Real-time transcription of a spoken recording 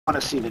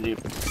want to see the new.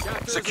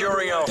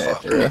 Securing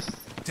Alpha.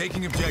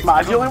 Taking objective.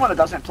 I'm the only one that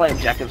doesn't play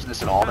objectives in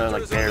this at all, though,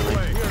 like barely.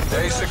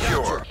 They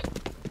secure.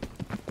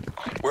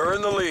 We're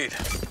in the lead.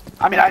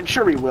 I mean, I'm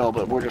sure we will,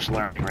 but we're just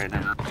learning right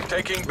now.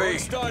 Taking B.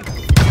 Stun.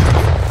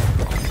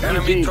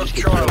 Enemy took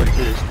Charlie.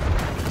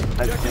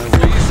 That's no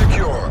B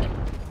secure.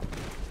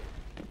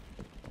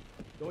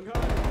 Going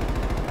high.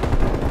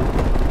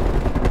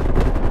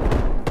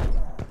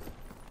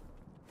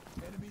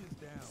 Enemy is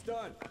down.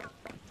 Stun.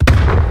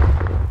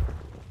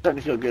 starting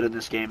to feel good in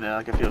this game now.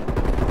 Like I feel.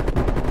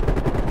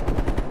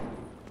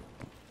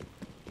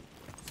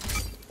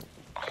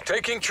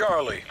 Taking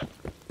Charlie.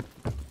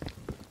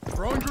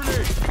 Throwing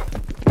grenade.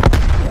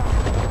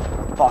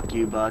 Fuck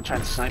you, bud.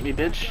 Trying to snipe me,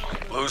 bitch.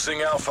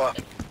 Losing Alpha.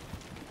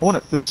 I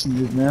want to fix some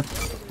dude, man.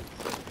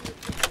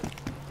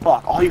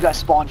 Fuck, all you guys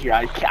spawned here.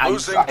 I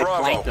Losing flanked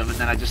Bravo. them and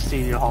then I just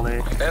see you all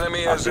day.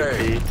 Enemy has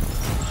A.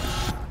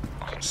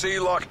 C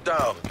locked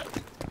down.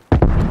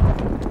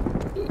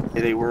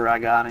 Yeah, they were, I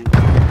got him.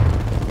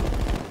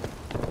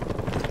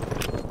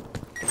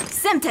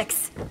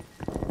 Semtex.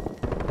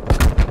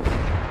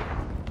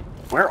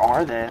 Where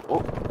are they?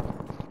 Oh.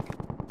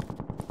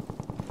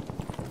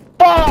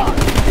 Fuck!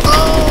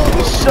 Oh,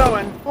 it's so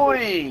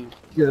annoying!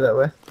 Go that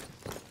way.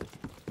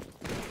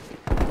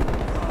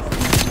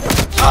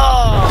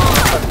 Oh!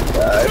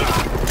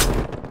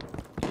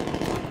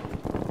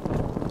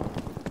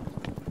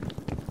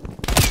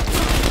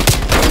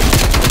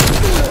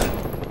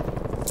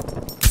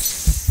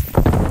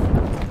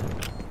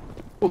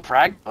 Oh,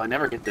 frag? Oh, I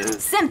never get those.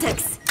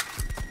 Semtex.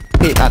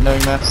 Hate not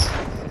knowing maps.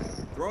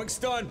 Throwing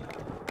stun.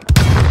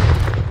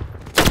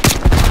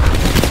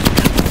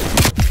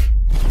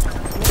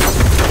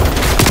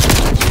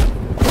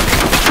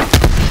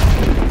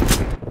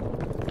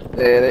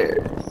 There.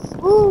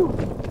 Woo.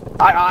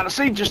 I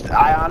honestly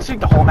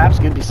think the whole map's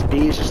good.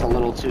 B is just a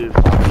little too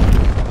funny.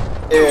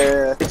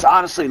 Yeah. It's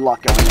honestly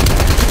luck going.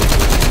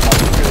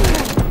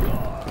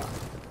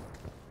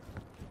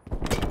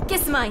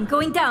 Guess mine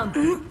going down.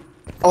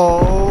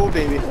 Oh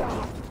baby.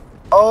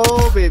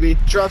 Oh baby.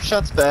 Drop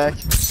shots back.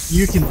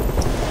 You can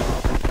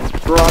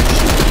drop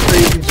shots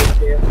crazy as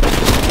you can.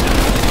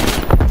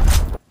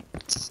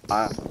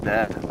 I'm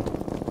dead.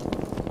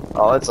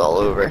 Oh, it's all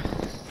over.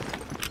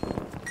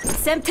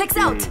 Semtex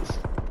out.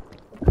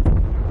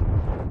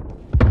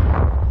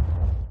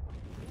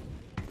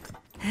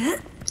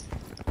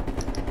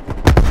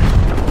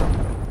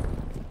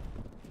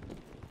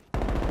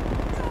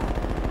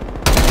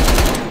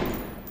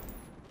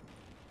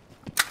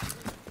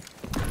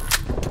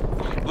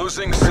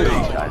 Losing C.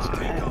 Guys,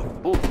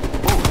 ooh, ooh.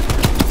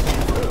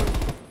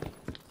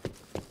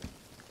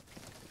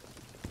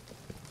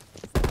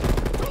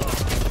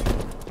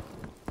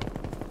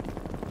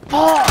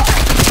 Fuck!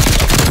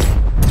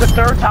 It's the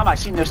third time I've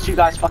seen those two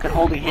guys fucking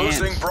holding hands.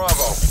 Losing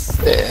Bravo.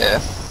 Yeah.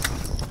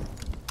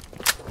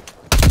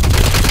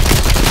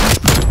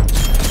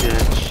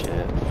 Good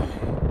shit.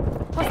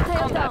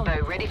 Combat bow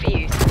ready for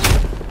use.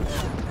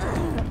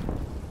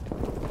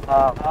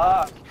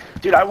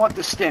 Dude, I want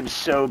the stim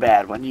so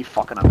bad when you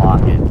fucking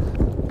unlock it.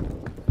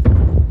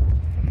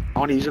 I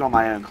want to use it on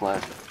my own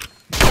clip.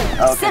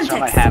 Oh, okay, so I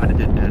might have it and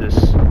didn't notice.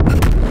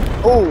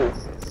 Oh.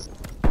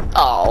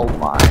 Oh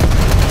my.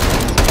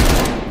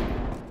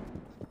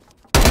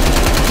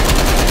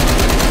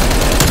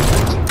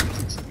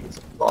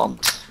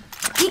 Bumped.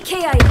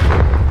 PKI.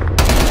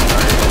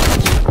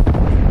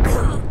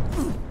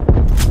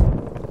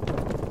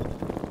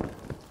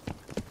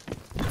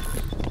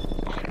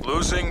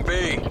 Losing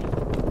B.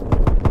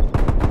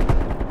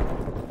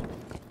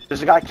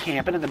 There's a guy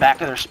camping in the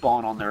back of their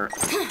spawn on their...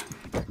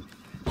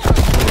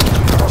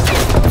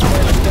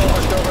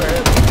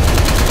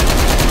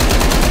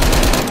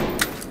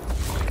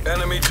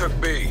 Enemy took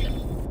B.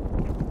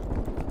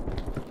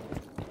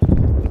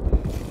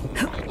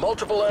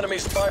 Multiple enemy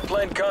spy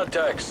plane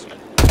contacts.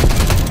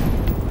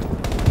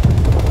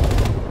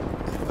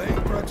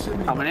 Laying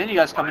proximity. Coming in? You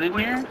guys coming in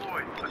here?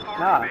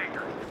 Nah.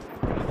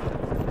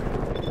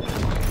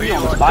 B You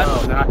almost locked spy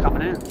them, they're down. not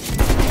coming in.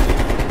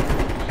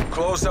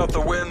 Close out the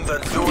wind,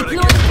 then do it Deploying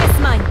again. guess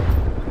mine.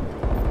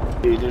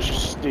 Dude, there's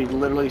just... Dude,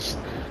 literally...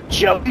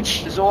 Joe,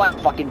 is all that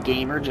fucking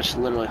gamer just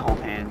literally hold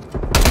hand.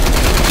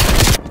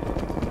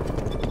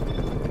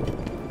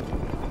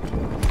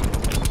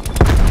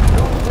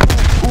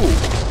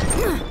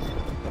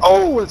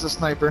 Oh, it's a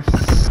sniper.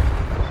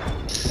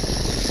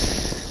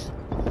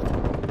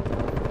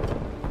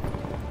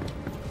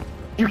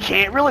 You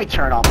can't really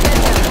turn off the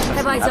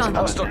Have eyes on.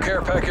 Hostile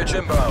care package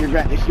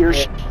inbound. If you're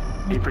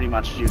you pretty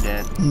much you're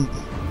dead.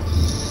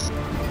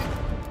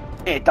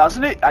 Hey,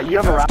 doesn't it? You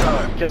have a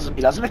round because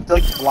doesn't it feel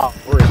like a lot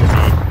worse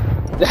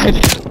than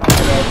me?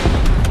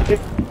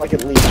 Like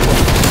at least.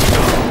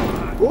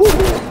 Ooh.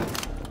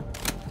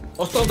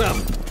 Hostile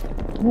down.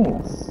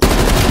 Ooh.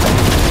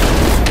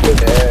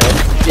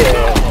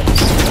 Yeah.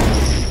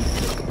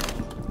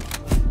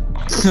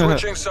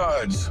 Switching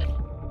sides.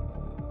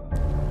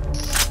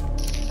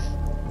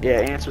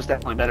 Yeah, Ants was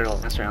definitely better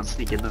last round.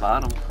 Sneak in the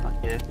bottom. Fuck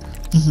yeah.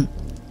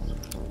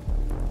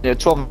 Yeah,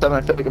 12 and 7.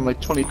 I feel like I'm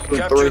like 22 and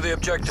Capture 3. the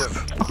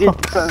objective.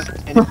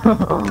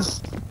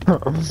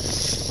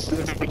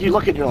 You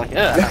look and you're like,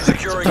 yeah.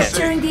 Securing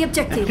Capturing C. the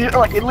objective. It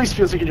like at least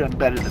feels like you're doing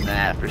better than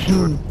that for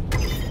sure.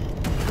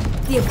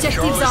 The objective's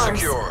Charlie ours.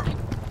 secure.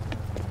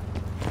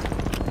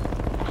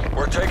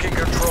 We're taking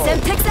control.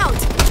 Semtex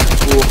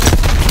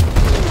out.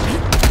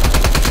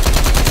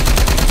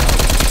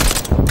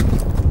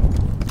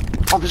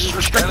 Oh, this is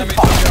restricted. Enemy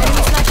Fuck.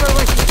 Enemy sniper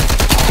working.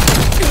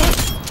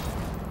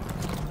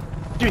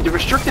 Dude, the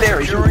restricted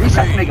areas, you at least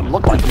have to make them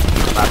look like these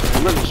people out there. The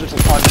literal's just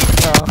a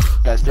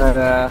target. Guys, did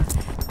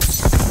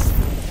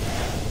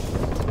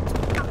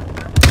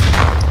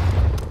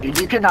Dude,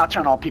 you cannot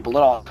turn on people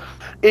at all.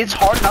 It's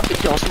hard enough to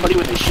kill somebody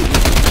when they shoot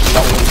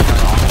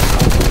you.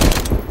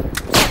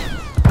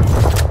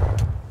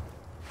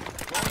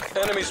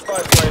 Enemy spy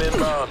plane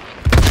inbound.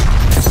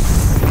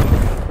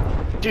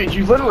 Dude,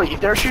 you literally, if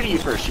they're shooting you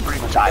first, you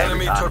pretty much die every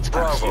Enemy time. took It's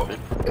kind of Bravo. stupid.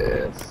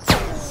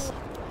 Yes.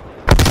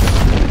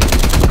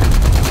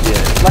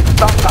 Yeah, like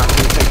sometimes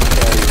they take it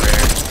very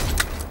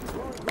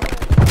rare.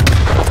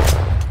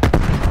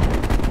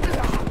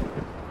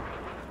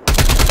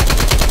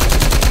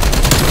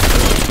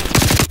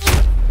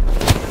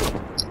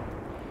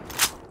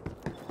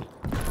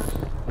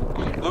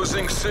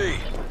 Losing C.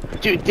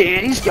 Dude,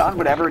 Danny's gun,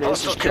 whatever it is,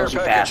 Hostile just kills you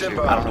care package faster.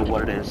 inbound. I don't know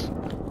what it is.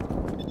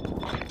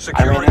 I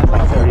Securing ran it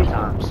like 30 Bravo.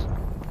 times.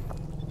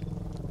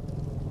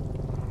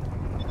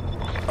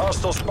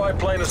 Hostile spy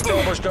plane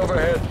established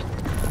overhead.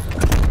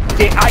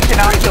 I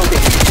cannot kill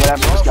Danny,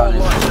 whatever his gun Bravo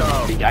is.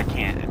 lockdown. I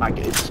can't.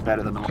 It's just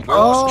better than the one. We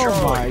lost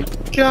Oh Charlie. my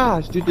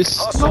gosh, dude, this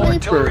Hostile sniper.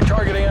 artillery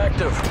targeting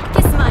active.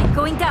 Kiss mine.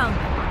 Going down.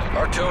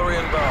 Artillery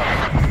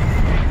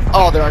inbound.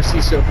 Oh, their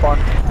RC's so fun.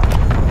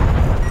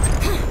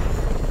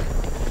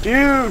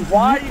 Dude,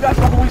 why are you guys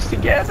always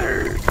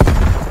together?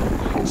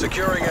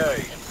 Securing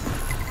A.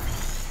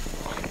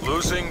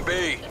 Losing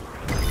B.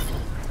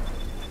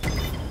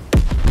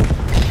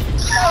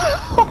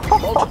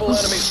 Multiple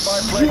enemy spy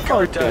plane Is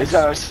contacts.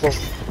 that supposed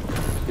to...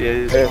 Yeah,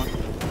 it is.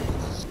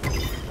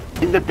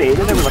 In the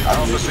beta, they were like,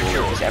 Alpha unbelievable,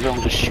 secure. because everyone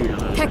was just shooting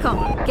them.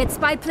 Pecom. Get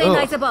spy plane Oh.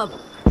 eyes above.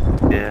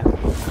 Yeah.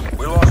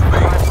 We lost B.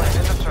 Plane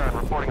in the turn,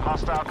 reporting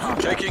hostile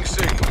contact. Taking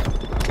C.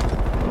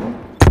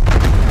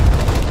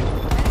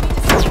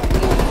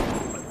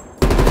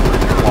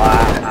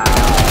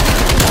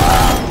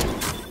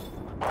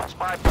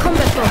 Spy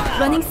Combat boat.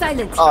 Running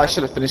silent. Oh, I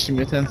should have finished him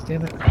with 10.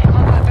 Damn it.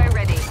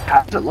 ready.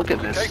 Have to look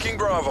at this. Taking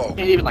Bravo. Can't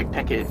even like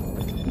pick it.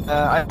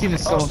 I've seen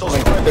this someone Hostile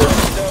from like spy a plane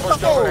third.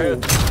 established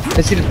overhead.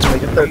 I've seen it from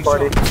like a third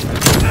party.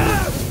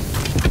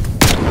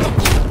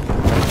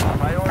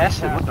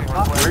 Tested, what the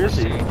fuck? Where is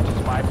he?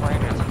 Spy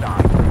plane is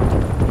done.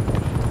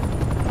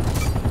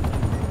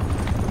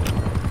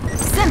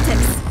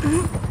 Semtex.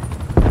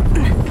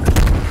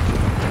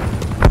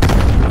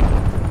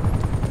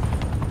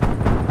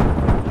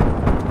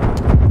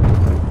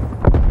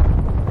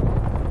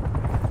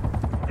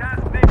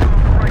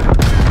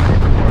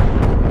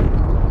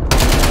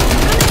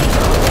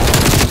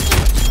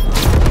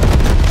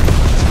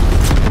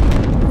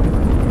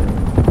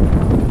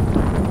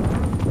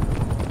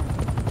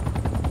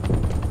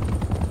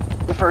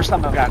 The first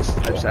time I've gotten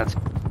snipes, that's...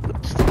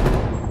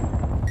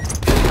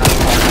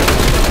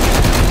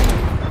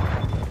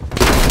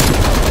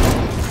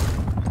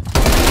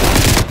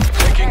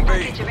 Taking B.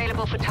 Package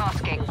available for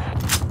tasking.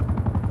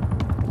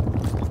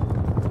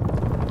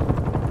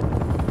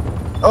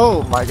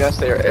 Oh my gosh,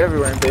 they are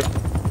everywhere in base.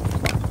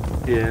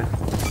 Yeah.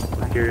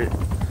 I hear it.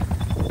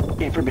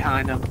 Came from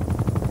behind him.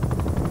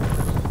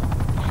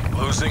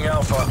 Losing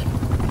Alpha.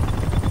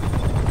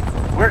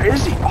 Where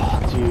is he? Oh,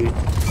 dude.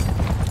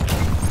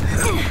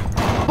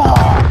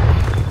 Fuck!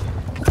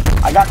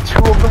 I got two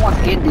of the ones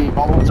in me,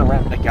 all the ones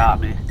around that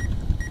got me.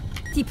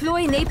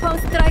 Deploy napalm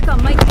strike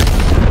on my...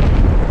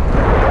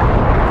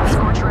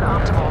 Scorcher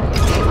at optimal.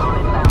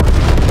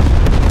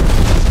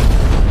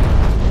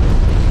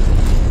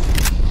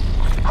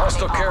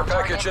 Hostile care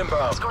package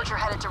inbound. Scorcher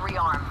headed to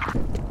rearm.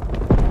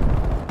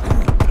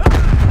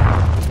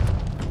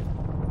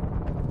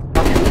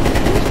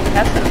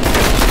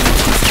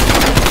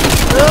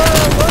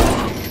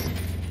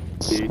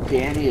 Dude,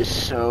 Danny is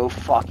so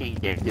fucking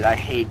gifted. I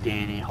hate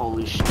Danny.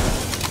 Holy shit.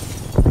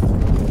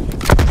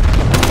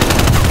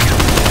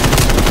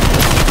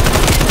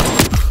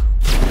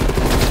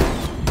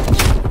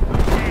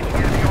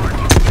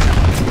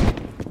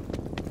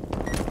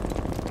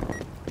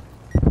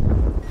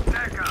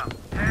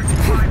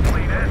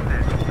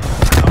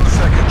 No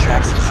second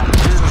chances.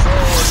 This is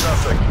all or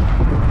nothing.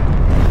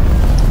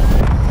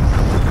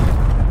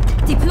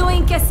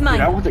 Deploying kiss Dude, I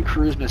mine. want the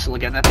cruise missile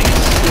again. That thing is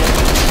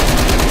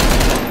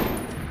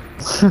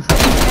sick.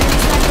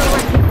 Sniper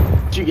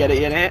working. Did you get it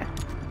yet?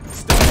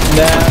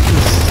 Nah,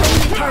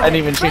 I didn't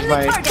even change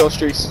my kill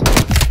streaks.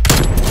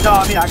 No,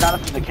 I mean, I got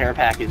it from the care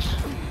package.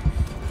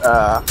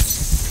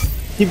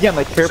 Keep getting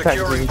like care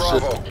Securing packages and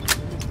Bravo. shit.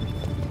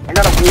 I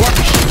got a war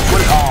machine.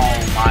 What?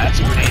 Oh my, that's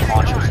a grenade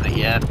launcher, isn't it?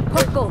 Yeah.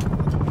 Porco.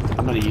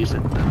 I'm gonna use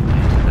it.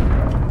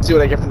 See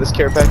what I get from this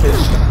care package.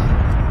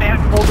 Man,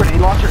 full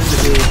grenade launcher is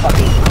a really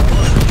fucking.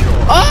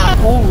 Ah!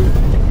 Holy.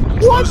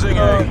 Losing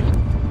A.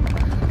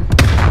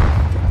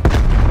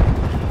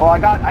 Well, I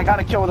got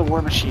a kill with a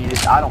war machine.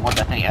 I don't want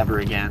that thing ever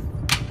again.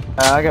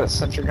 I got a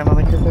sentry gun on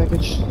the care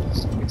package.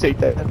 So you can take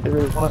that if they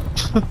really want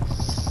it.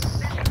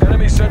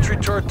 Enemy sentry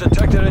turret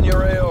detected in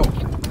your AO.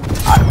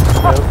 I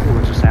don't know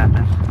what just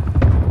happened.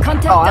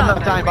 Contact Oh, I'm down.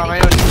 not dying by my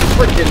own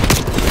freaking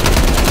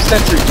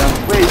sentry gun.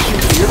 Wait,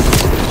 shoot you.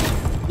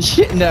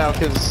 Shit, no,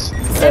 because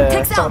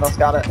Syntax someone out. else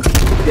got it.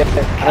 Yeah,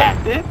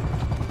 Hacked it?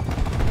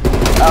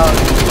 Oh,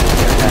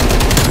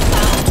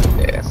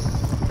 yeah.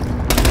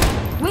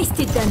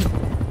 Wasted then.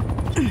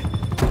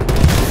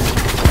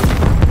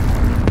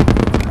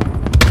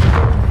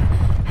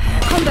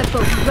 Combat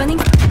boat running.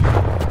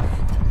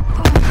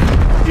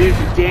 dude,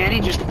 Danny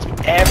just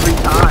every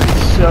time.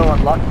 It's so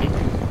unlucky.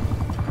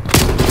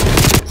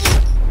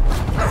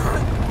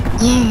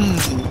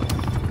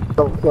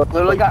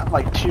 Literally got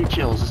like 2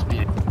 kills this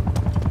minute.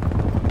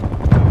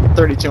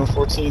 32 and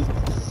 14.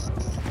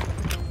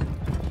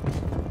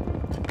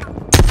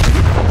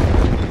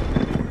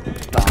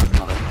 Done,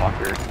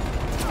 motherfucker.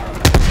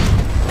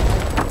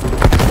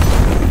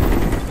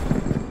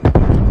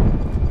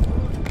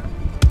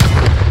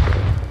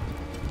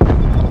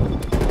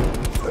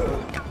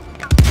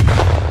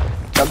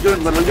 I'm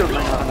literally doing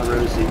ring on the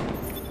Rosie.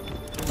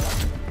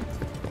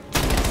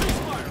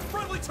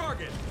 Friendly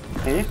target.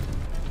 Hey?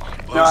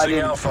 No, I Losing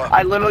didn't. Alpha.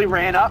 I literally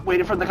ran up,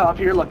 waited for them to come up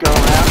here, look, go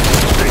around.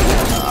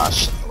 Ah,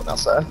 shit, no one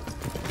outside.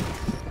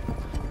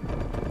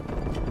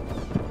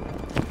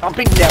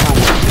 Pumping never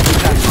works. If you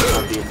try to do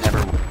something, it never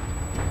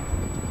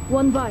works.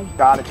 One by.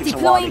 God, it takes a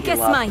while to Deploying heal gas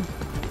up. mine.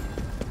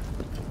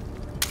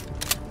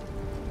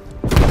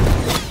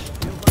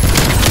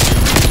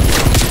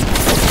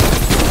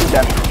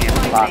 Definitely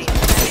can't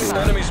box.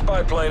 Enemy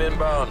spy plane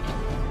inbound.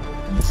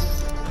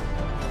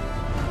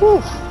 Whew.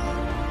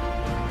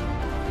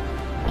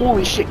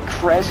 Holy shit,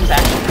 Krez is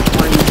actually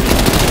crazy.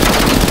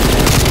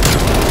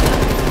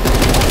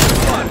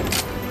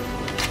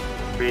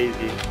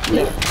 Crazy.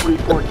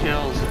 44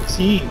 kills.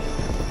 Team.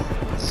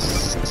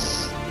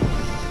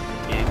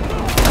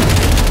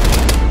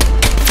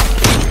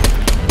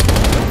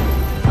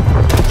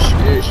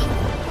 Sheesh.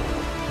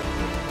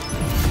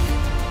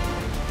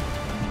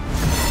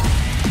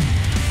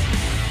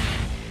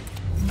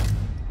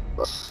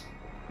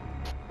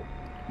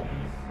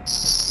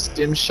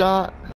 Stim shot.